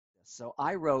So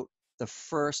I wrote the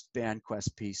first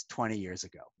BandQuest piece 20 years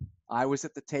ago. I was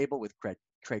at the table with Craig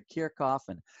Kirchhoff,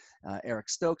 and Eric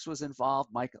Stokes was involved.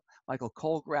 Michael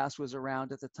Colgrass was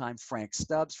around at the time. Frank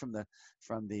Stubbs from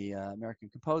the American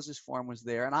Composers Forum was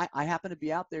there, and I happened to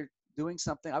be out there doing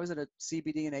something. I was at a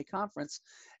CBD&A conference,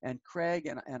 and Craig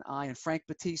and I and Frank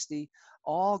Battisti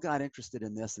all got interested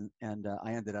in this, and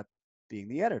I ended up being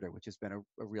the editor, which has been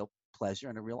a real pleasure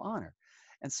and a real honor.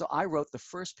 And so I wrote the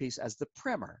first piece as the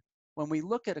primer. When we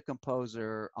look at a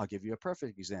composer, I'll give you a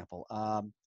perfect example.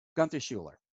 Gunther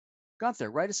Schuller.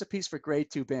 Gunther, write us a piece for grade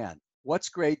 2 band. What's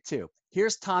grade 2?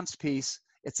 Here's Tom's piece.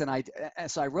 It's an idea.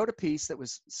 So I wrote a piece that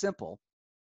was simple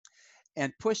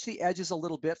and pushed the edges a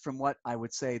little bit from what I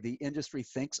would say the industry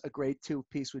thinks a grade 2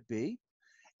 piece would be.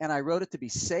 And I wrote it to be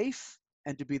safe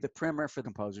and to be the primer for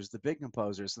composers, the big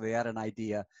composers, so they had an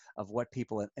idea of what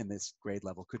people in this grade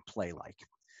level could play like.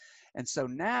 And so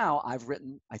now I've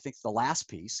written, I think, the last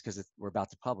piece, because we're about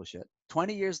to publish it,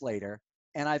 20 years later.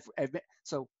 And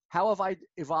so how have I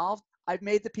evolved? I've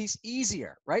made the piece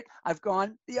easier, right? I've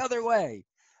gone the other way.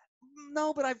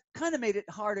 No, but I've kind of made it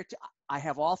harder I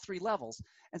have all 3 levels.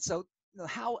 And so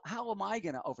how am I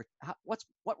going to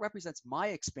what represents my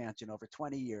expansion over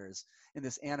 20 years in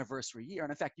this anniversary year?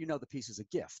 And in fact, the piece is a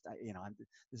gift.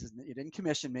 You didn't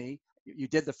commission me. You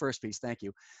did the first piece. Thank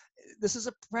you. This is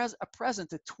a present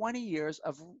to 20 years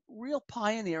of real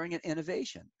pioneering and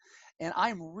innovation. And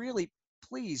I'm really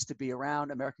pleased to be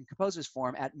around American Composers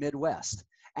Forum at Midwest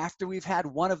after we've had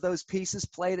one of those pieces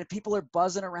played and people are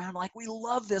buzzing around like, we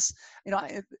love this. They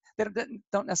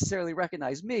don't necessarily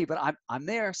recognize me, but I'm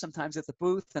there sometimes at the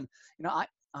booth, and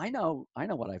I know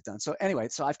what I've done. So anyway,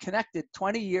 so I've connected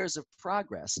 20 years of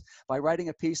progress by writing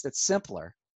a piece that's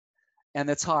simpler and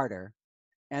that's harder,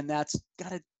 and that's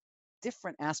got a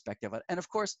different aspect of it. And of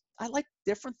course, I like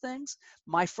different things.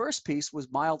 My first piece was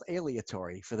mild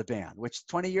aleatory for the band, which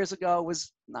 20 years ago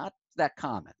was not that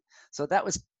common. So that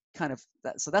was kind of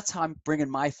that. So that's how I'm bringing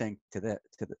my thing to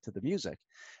the music.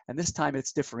 And this time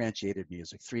it's differentiated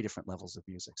music, 3 different levels of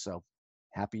music. So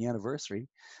happy anniversary.